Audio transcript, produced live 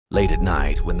Late at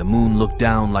night, when the moon looked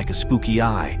down like a spooky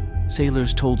eye,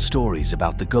 sailors told stories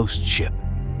about the ghost ship.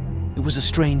 It was a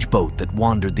strange boat that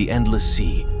wandered the endless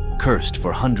sea, cursed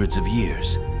for hundreds of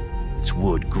years. Its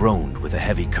wood groaned with a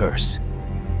heavy curse.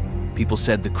 People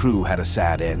said the crew had a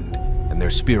sad end, and their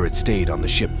spirit stayed on the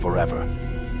ship forever.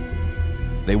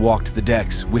 They walked the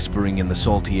decks, whispering in the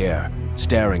salty air,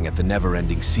 staring at the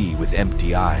never-ending sea with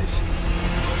empty eyes.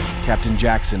 Captain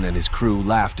Jackson and his crew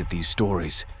laughed at these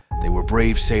stories. They were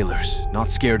brave sailors,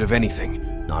 not scared of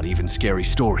anything, not even scary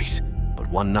stories. But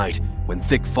one night, when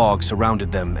thick fog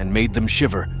surrounded them and made them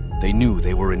shiver, they knew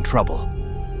they were in trouble.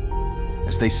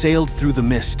 As they sailed through the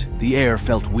mist, the air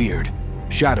felt weird.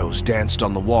 Shadows danced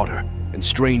on the water, and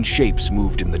strange shapes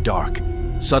moved in the dark.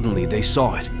 Suddenly they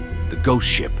saw it, the ghost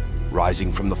ship,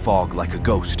 rising from the fog like a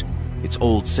ghost. Its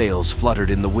old sails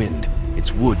fluttered in the wind,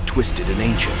 its wood twisted and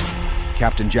ancient.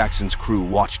 Captain Jackson's crew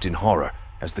watched in horror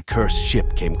as the cursed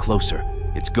ship came closer,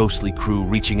 its ghostly crew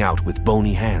reaching out with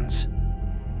bony hands.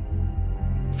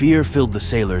 Fear filled the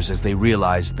sailors as they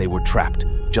realized they were trapped,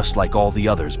 just like all the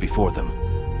others before them.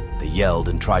 They yelled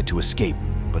and tried to escape,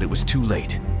 but it was too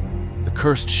late. The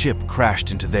cursed ship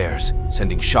crashed into theirs,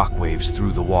 sending shockwaves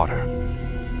through the water.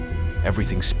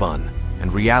 Everything spun,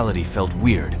 and reality felt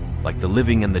weird, like the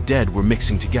living and the dead were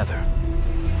mixing together.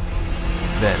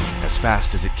 Then, as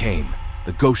fast as it came,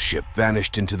 the ghost ship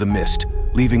vanished into the mist,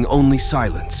 leaving only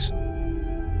silence.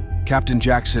 Captain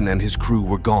Jackson and his crew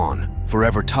were gone,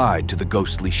 forever tied to the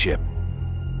ghostly ship.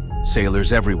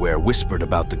 Sailors everywhere whispered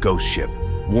about the ghost ship,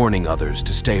 warning others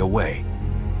to stay away.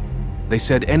 They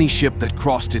said any ship that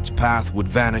crossed its path would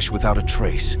vanish without a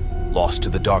trace, lost to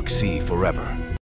the dark sea forever.